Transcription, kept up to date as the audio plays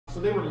So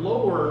they were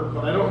lower,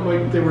 but I don't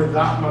think they were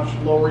that much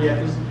lower yet.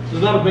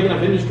 There's not a big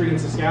enough industry in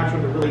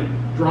Saskatchewan to really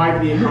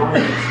drive the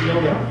economy and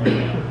scale down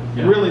here.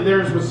 Yeah. Really,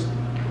 theirs was,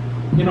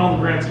 in all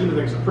the grand scheme of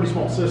things, a pretty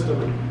small system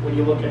when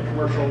you look at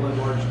commercial and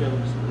large scale.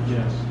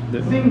 Yes.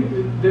 The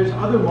thing, there's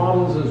other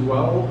models as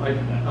well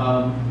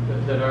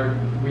that are,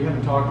 we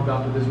haven't talked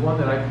about, but there's one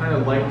that I kind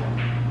of like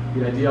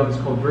the idea of. It's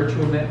called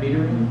virtual net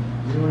metering.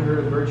 Has anyone heard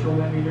of virtual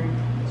net metering?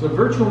 So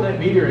virtual net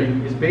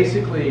metering is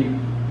basically,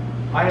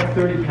 I have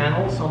 30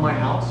 panels on my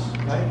house,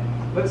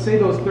 right? Let's say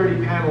those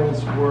 30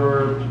 panels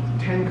were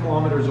 10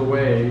 kilometers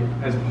away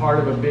as part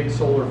of a big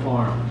solar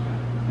farm.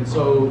 And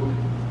so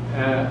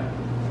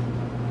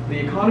the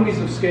economies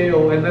of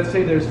scale, and let's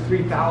say there's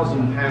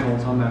 3,000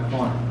 panels on that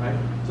farm, right?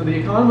 So the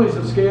economies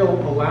of scale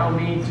allow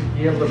me to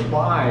be able to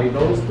buy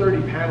those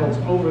 30 panels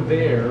over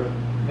there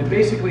and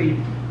basically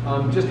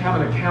just have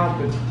an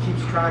account that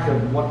keeps track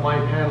of what my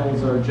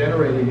panels are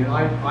generating, and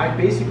I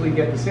basically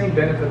get the same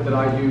benefit that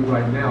I do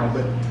right now,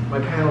 but my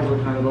panels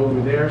are kind of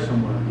over there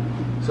somewhere.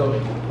 So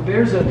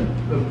there's a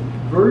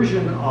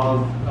version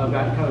of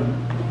that kind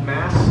of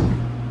mass,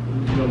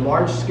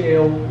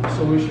 large-scale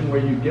solution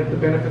where you get the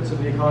benefits of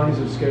the economies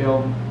of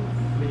scale,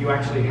 but you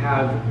actually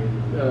have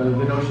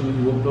the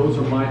notion that, well, those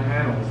are my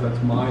panels,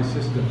 that's my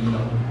system,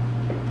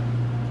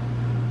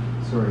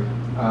 Sorry,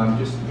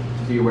 just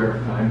to be aware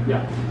of time.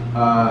 Yeah.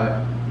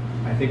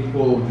 I think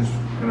we'll just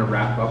kind of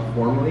wrap up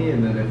formally,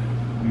 and then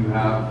if you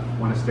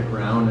want to stick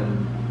around,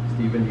 and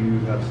Stephen, you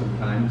have some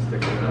time to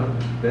stick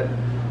around a bit.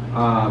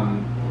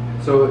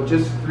 So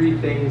just 3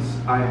 things.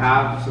 I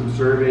have some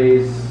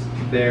surveys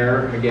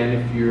there. Again,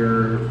 if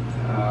you're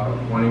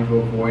wanting to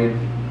avoid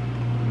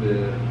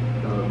the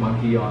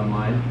monkey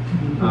online,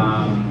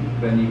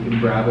 then you can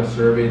grab a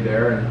survey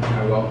there, and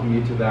I welcome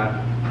you to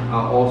that.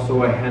 Also,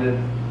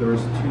 there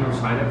was 2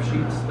 sign-up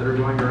sheets that are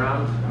going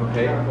around.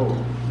 Okay,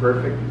 oh,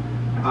 perfect.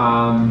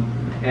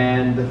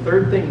 And the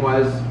third thing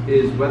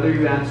is whether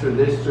you answer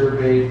this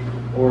survey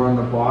or on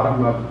the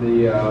bottom of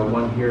the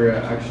one here,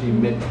 actually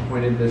Mitch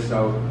pointed this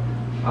out,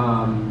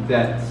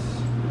 that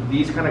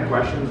these kind of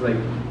questions, like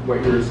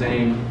what you were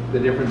saying, the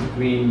difference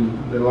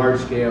between the large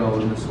scale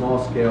and the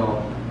small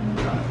scale,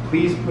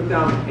 please put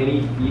down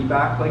any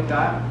feedback like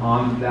that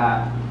on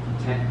that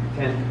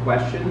 10th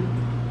question,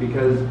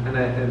 because,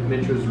 and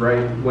Mitch was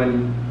right,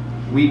 when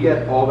we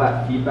get all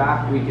that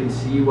feedback, we can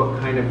see what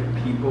kind of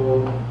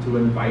people to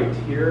invite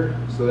here,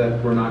 so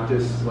that we're not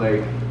just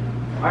like,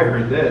 I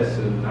heard this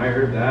and I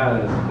heard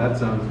that and that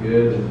sounds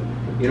good.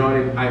 And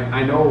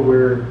I know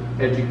we're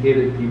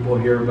educated people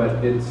here,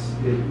 but it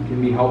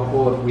can be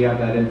helpful if we have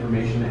that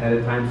information ahead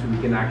of time, so we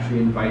can actually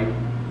invite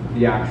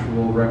the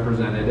actual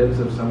representatives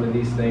of some of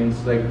these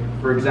things. Like,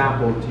 for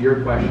example, to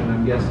your question,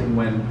 I'm guessing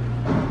when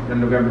on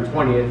November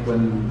 20th,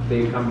 when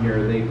they come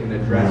here, they can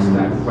address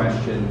that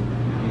question.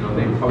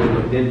 They probably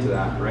looked into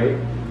that, right?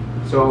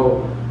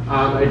 So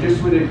I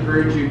just would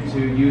encourage you to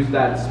use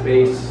that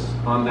space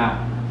on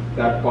that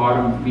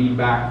bottom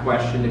feedback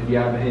question. If you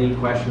have any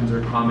questions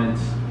or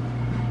comments,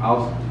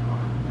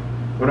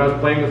 when I was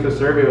playing with the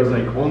survey, I was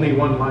like, only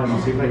one line.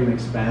 I'll see if I can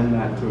expand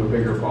that to a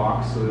bigger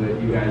box so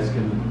that you guys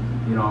can,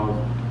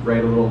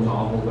 write a little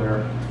novel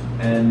there.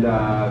 And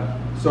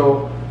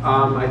so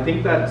I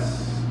think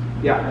that's,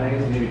 yeah. I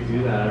guess maybe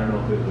do that. I don't know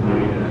if there's a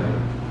way to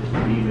just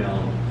email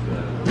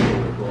the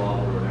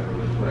blog or whatever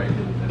with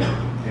questions. And I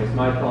guess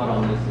my thought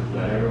on this is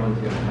that everyone's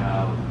going to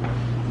have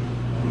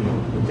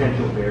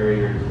potential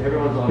barriers.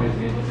 Everyone's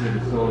obviously interested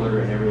in solar,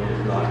 and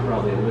everyone's got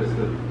probably a list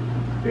of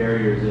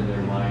barriers in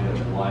their mind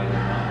of why they're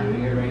not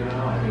doing it right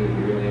now. I think it'd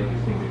be really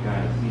interesting to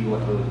kind of see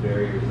what those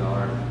barriers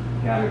are,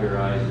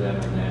 categorize them,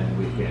 and then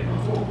we can,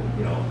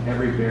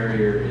 every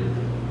barrier is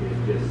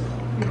just,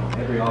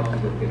 every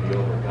obstacle can be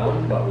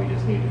overcome, but we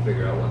just need to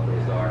figure out what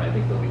those are. And I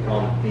think there'll be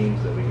common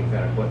themes that we can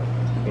kind of put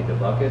into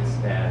buckets,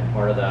 and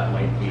part of that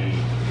might be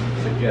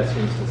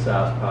suggestions to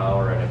SAS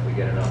Power, and if we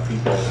get enough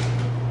people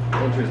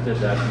interested,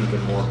 that's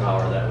even more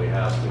power that we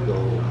have to go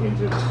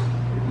into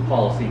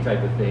policy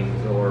type of things,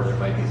 or there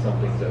might be some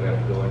things that we have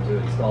to go into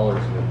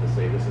installers with to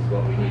say this is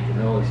what we need to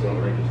know, this is what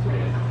we're interested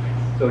in.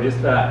 So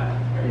just that,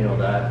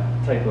 that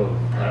type of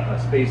a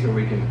space where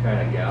we can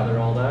kind of gather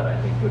all that, I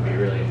think would be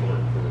really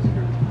important for this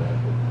group to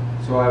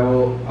benefit. So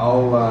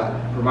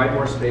I'll provide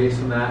more space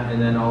on that,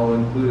 and then I'll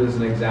include as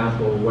an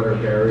example what are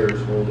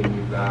barriers holding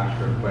you back,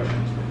 or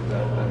questions like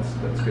that.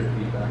 That's good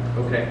feedback.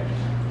 Okay,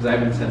 because I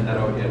haven't sent that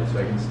out yet, so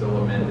I can still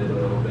amend it a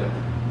little bit.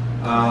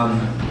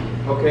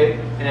 Okay,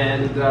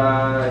 and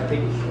I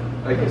think,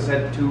 like I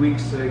said, 2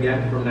 weeks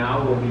again from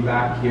now, we'll be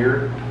back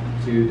here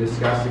to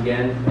discuss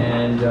again.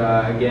 And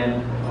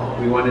again,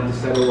 we wanted to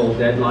set a little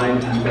deadline.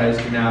 You guys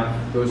can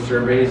have those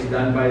surveys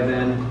done by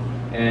then,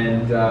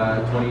 and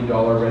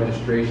 $20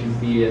 registration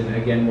fee. And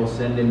again, we'll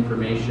send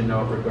information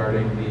out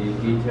regarding the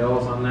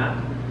details on that.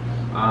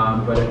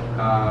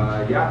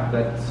 Yeah,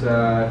 that's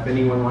if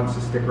anyone wants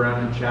to stick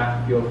around and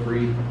chat, feel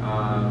free.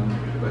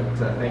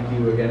 Thank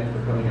you again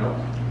for coming out.